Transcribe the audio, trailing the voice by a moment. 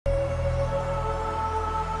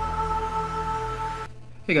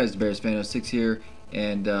Hey guys, Bearsfan06 here,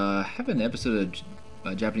 and I have an episode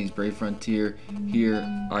of Japanese Brave Frontier here.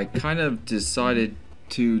 I kind of decided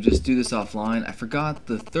to just do this offline. I forgot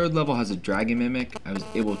the third level has a dragon mimic. I was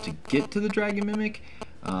able to get to the dragon mimic.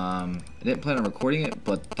 I didn't plan on recording it,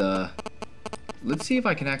 but let's see if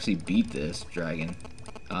I can actually beat this dragon.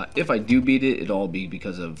 If I do beat it, it'll all be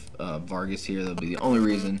because of Vargas here. That'll be the only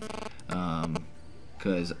reason.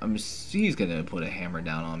 Because he's gonna put a hammer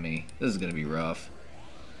down on me. This is gonna be rough.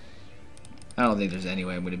 I don't think there's any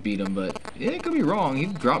way I'm going to beat him, but yeah, it could be wrong.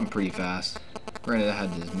 He's dropping pretty fast. Granted, I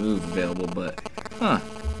had this move available, but I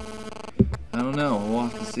don't know. We'll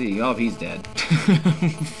have to see. Oh, he's dead.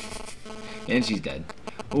 And she's dead.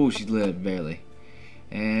 Oh, she lived barely.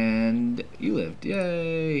 And you lived.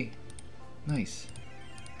 Yay! Nice.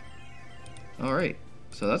 Alright,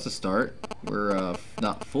 so that's a start. We're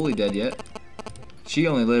not fully dead yet. She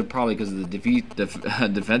only lived probably because of the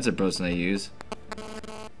defensive person I use.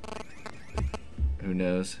 Who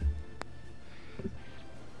knows?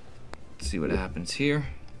 Let's see what happens here.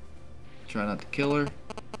 Try not to kill her.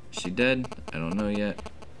 Is she dead? I don't know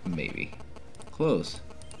yet. Maybe. Close.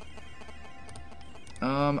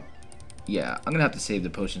 Yeah, I'm gonna have to save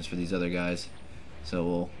the potions for these other guys.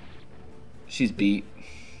 So she's beat.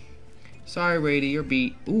 Sorry, Rady, you're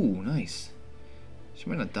beat. Ooh, nice. She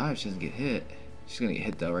might not die if she doesn't get hit. She's gonna get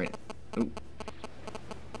hit though, right? Ooh.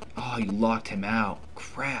 Oh, you locked him out.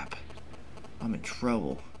 Crap. I'm in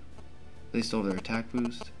trouble. They still have their attack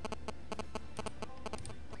boost.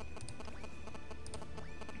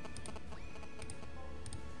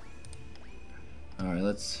 Alright,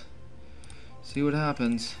 let's see what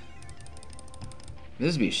happens.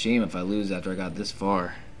 This would be a shame if I lose after I got this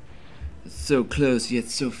far. It's so close yet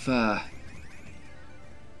so far.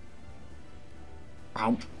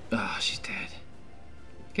 Oh, she's dead.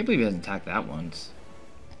 Can't believe he hasn't attacked that once.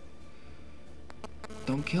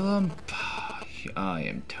 Don't kill him. I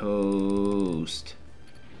am toast.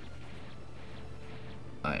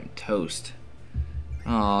 I am toast.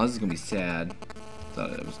 Oh, this is gonna be sad.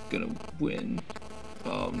 Thought I was gonna win.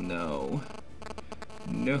 Oh no.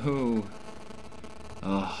 No.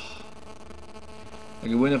 Oh. I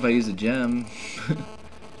could win if I use a gem.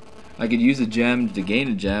 I could use a gem to gain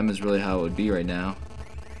a gem is really how it would be right now.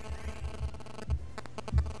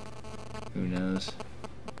 Who knows?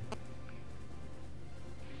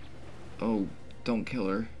 Oh, don't kill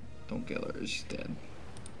her. Don't kill her. She's dead.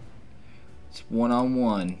 It's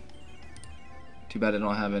one-on-one. Too bad I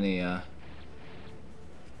don't have any,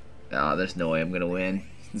 there's no way I'm gonna win.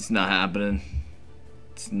 It's not happening.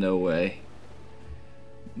 It's no way.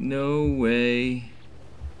 No way.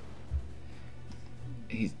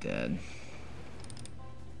 He's dead.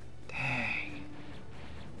 Dang.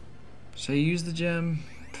 Should I use the gem?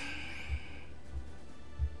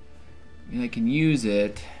 I mean, I can use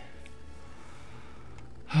it.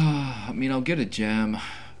 I mean, I'll get a gem.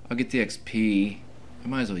 I'll get the XP. I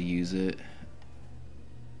might as well use it.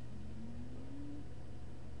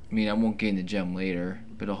 I mean, I won't gain the gem later,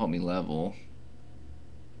 but it'll help me level.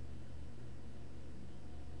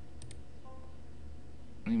 I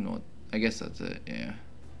don't even know what. I guess that's it, yeah.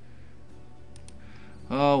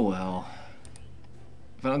 Oh well.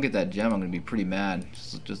 If I don't get that gem, I'm gonna be pretty mad.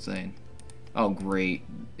 Just saying. Oh, great.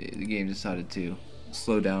 The game decided to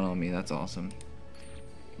slow down on me. That's awesome.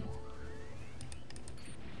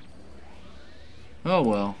 Oh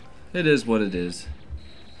well, it is what it is.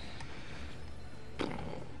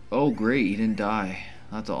 Oh great, he didn't die.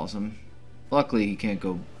 That's awesome. Luckily he can't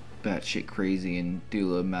go batshit crazy and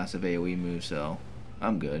do a massive AoE move, so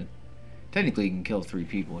I'm good. Technically he can kill 3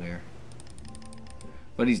 people here.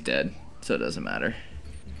 But he's dead, so it doesn't matter.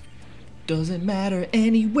 Doesn't matter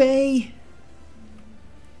anyway.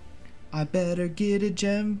 I better get a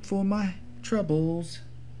gem for my troubles.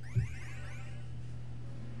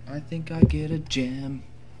 I think I get a gem.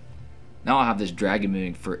 Now I'll have this dragon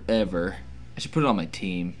moving forever. I should put it on my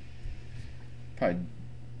team. Probably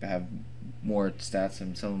have more stats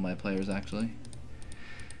than some of my players actually.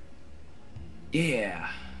 Yeah.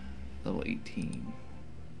 Level 18.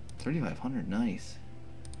 3,500, nice.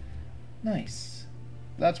 Nice.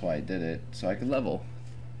 That's why I did it, so I could level.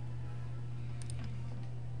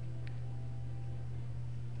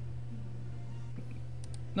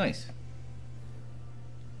 Nice.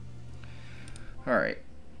 Alright,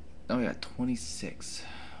 now we got 26.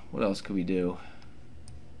 What else could we do?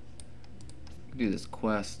 We could do this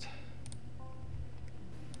quest.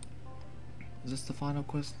 Is this the final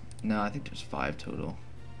quest? No, I think there's 5 total.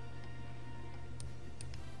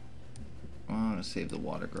 I'm gonna save the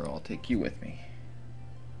water girl. I'll take you with me.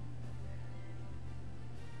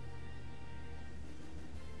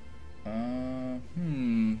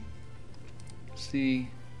 see.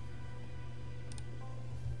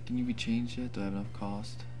 Can you be changed yet? Do I have enough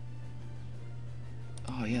cost?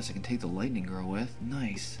 Oh yes, I can take the lightning girl with.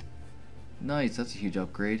 Nice. Nice, that's a huge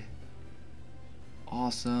upgrade.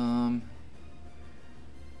 Awesome.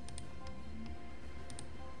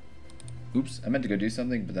 Oops, I meant to go do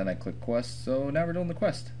something, but then I clicked quest, so now we're doing the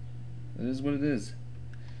quest. It is what it is.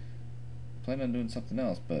 Plan on doing something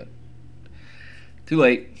else, but too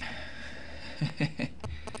late.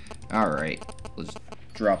 Alright, let's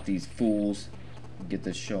drop these fools and get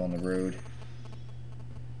this show on the road.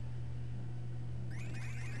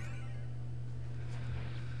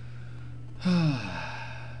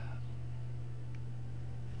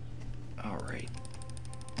 Alright.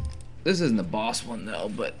 This isn't the boss one though,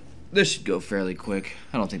 but this should go fairly quick.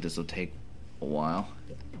 I don't think this will take a while.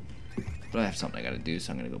 But I have something I gotta do,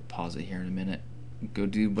 so I'm gonna go pause it here in a minute. Go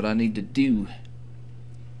do what I need to do.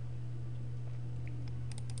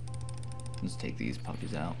 Let's take these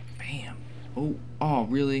puppies out. Bam. Oh,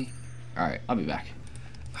 really? Alright, I'll be back.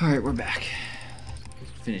 Alright, we're back.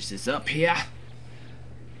 Let's finish this up here.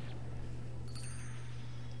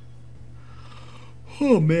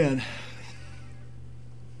 Oh, man.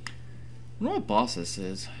 I don't know what boss this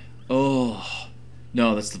is. Oh.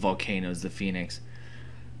 No, that's the volcanoes, the Phoenix.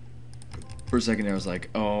 For a second there, I was like,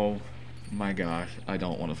 oh my gosh, I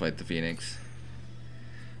don't want to fight the Phoenix.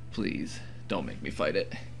 Please, don't make me fight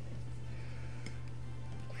it.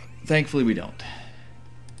 Thankfully, we don't.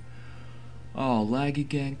 Oh, lag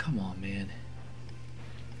again? Come on, man.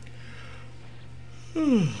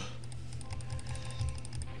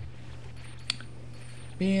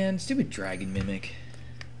 Man, stupid dragon mimic.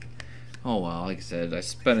 Oh well, like I said, I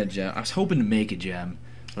spent a gem. I was hoping to make a gem,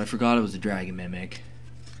 but I forgot it was a dragon mimic.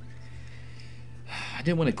 I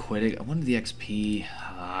didn't want to quit it. I wanted the XP.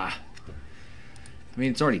 I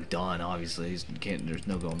mean, it's already done, obviously. There's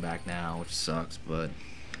no going back now, which sucks, but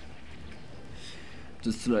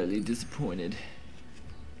just slightly disappointed.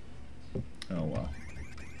 Oh well.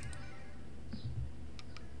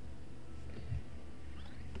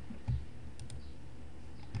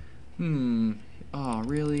 Oh,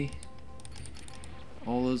 really?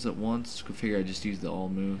 All those at once? Could figure I just use the all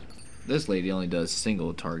move. This lady only does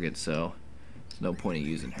single target, so there's no point in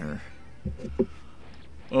using her.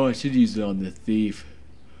 Oh, I should use it on the thief.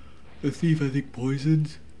 The thief, I think,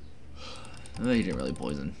 poisons. No, he didn't really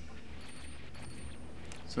poison.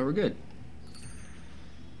 So we're good.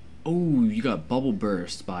 Oh, you got bubble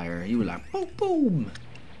burst, Spire. You were like, boom, boom.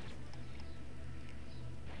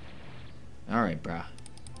 Alright, brah.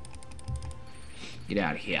 Get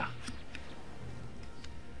out of here.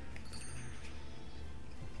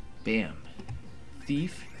 Bam.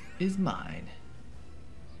 Thief is mine.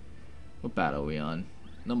 What battle are we on?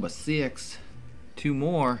 Number 6. 2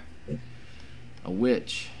 more. A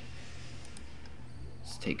witch.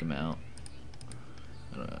 Let's take him out.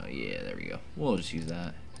 Yeah, there we go. We'll just use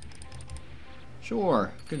that.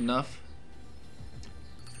 Sure, good enough.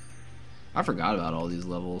 I forgot about all these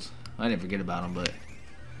levels. I didn't forget about them, but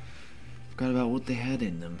forgot about what they had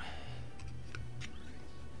in them.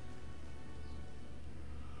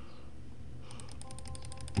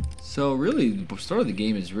 So really, the start of the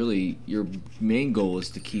game is really your main goal is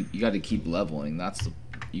to keep. You got to keep leveling.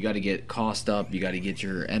 You got to get cost up. You got to get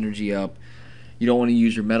your energy up. You don't want to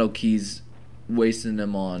use your metal keys, wasting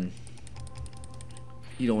them on.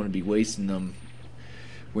 You don't want to be wasting them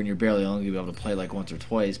when you're barely only gonna be able to play like once or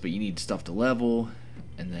twice. But you need stuff to level,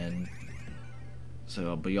 and then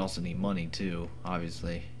but you also need money too,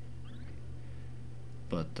 obviously.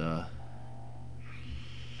 But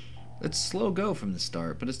it's slow go from the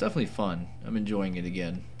start, but it's definitely fun. I'm enjoying it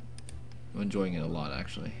again. I'm enjoying it a lot,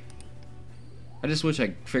 actually. I just wish I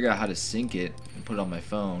could figure out how to sync it and put it on my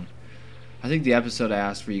phone. I think the episode I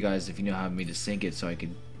asked for you guys if you know how me to sync it so I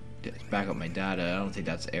could back up my data. I don't think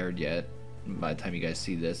that's aired yet by the time you guys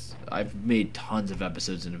see this. I've made tons of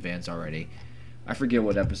episodes in advance already. I forget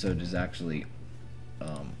what episode is actually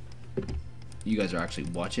you guys are actually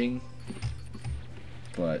watching,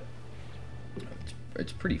 but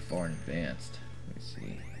it's pretty far in advance. Let me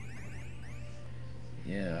see.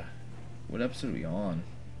 Yeah. What episode are we on?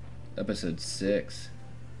 Episode 6.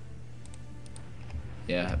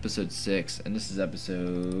 Yeah, episode 6. And this is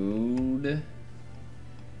episode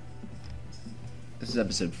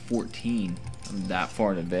 14. I'm that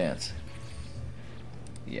far in advance.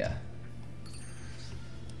 Yeah.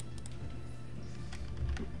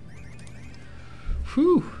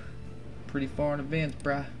 Whew. Pretty far in advance,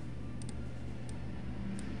 bruh.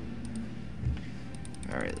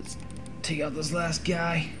 Alright, let's take out this last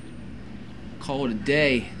guy. Call it a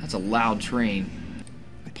day. That's a loud train.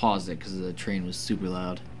 I paused it because the train was super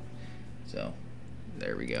loud. So,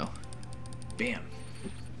 There we go. Bam.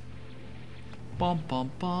 Bum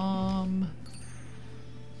bum bum.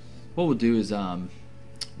 What we'll do is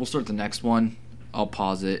we'll start the next one. I'll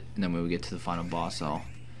pause it, and then when we get to the final boss, I'll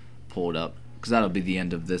pull it up, because that'll be the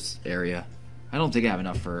end of this area. I don't think I have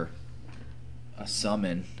enough for a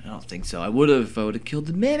summon. I don't think so. I would have if I would have killed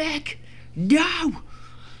the mimic. No.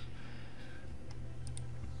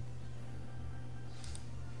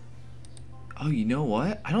 Oh, you know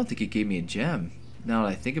what? I don't think it gave me a gem. Now that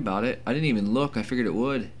I think about it, I didn't even look. I figured it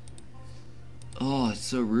would. Oh, it's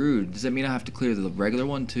so rude. Does that mean I have to clear the regular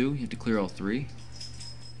one too? You have to clear all 3?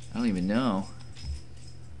 I don't even know.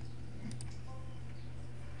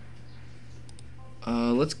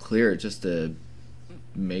 Let's clear it just to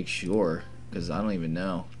make sure, because I don't even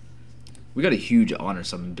know. We got a huge honor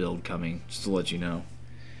summon build coming, just to let you know.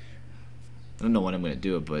 I don't know when I'm gonna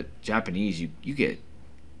do it, but Japanese, you get.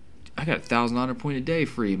 I got 1,000 honor point a day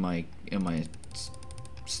free in my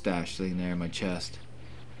stash thing there in my chest.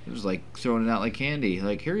 It was like throwing it out like candy.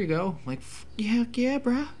 Like, here you go. I'm like, yeah,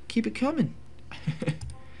 bruh, keep it coming.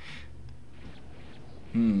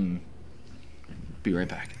 Be right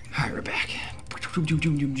back. Alright, we're back. I'm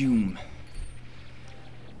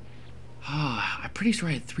pretty sure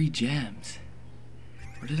I had 3 gems.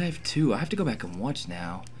 Or did I have 2? I have to go back and watch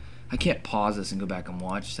now. I can't pause this and go back and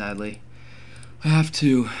watch, sadly. I have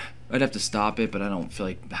to. I'd have to stop it, but I don't feel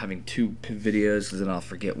like having 2 videos, because then I'll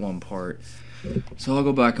forget one part. So I'll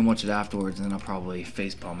go back and watch it afterwards, and then I'll probably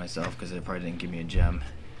facepalm myself, because it probably didn't give me a gem.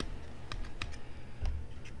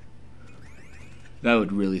 That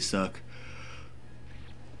would really suck.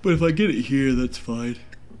 But if I get it here, that's fine.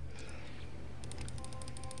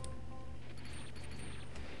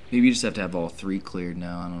 Maybe you just have to have all 3 cleared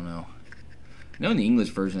now. I don't know. I know in the English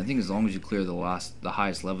version, I think as long as you clear the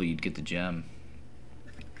highest level, you'd get the gem.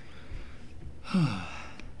 Look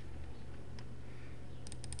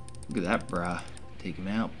at that, brah. Take him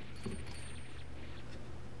out.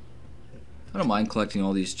 I don't mind collecting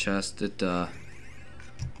all these chests. It good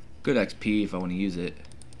XP if I want to use it.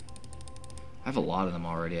 I have a lot of them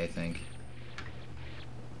already, I think.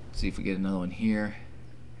 Let's see if we get another one here.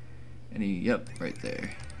 Yep, right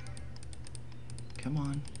there. Come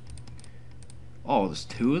on. Oh, there's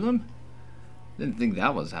 2 of them? Didn't think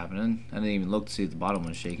that was happening. I didn't even look to see if the bottom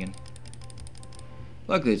was shaking.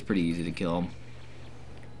 Luckily, it's pretty easy to kill them.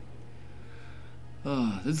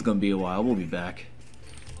 Oh, this is gonna be a while. We'll be back.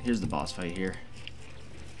 Here's the boss fight here.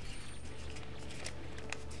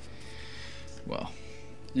 Well,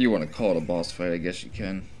 you want to call it a boss fight, I guess you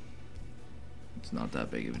can. It's not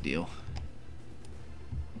that big of a deal.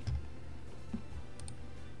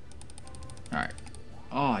 Alright.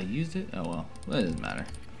 Oh, I used it? Oh well. That doesn't matter.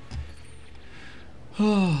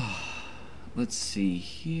 Oh, let's see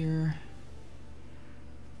here.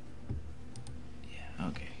 Yeah,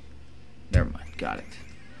 okay. Never mind. Got it.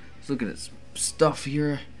 Let's look at this stuff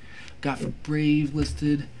here. Got for Brave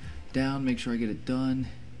listed down. Make sure I get it done.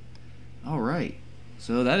 Alright.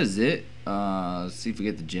 So that is it. Let's see if we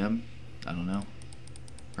get the gem. I don't know.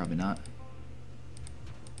 Probably not.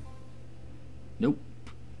 Nope.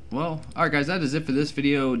 Well, alright guys, that is it for this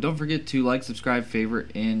video. Don't forget to like, subscribe,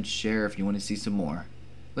 favorite, and share if you want to see some more.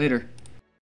 Later.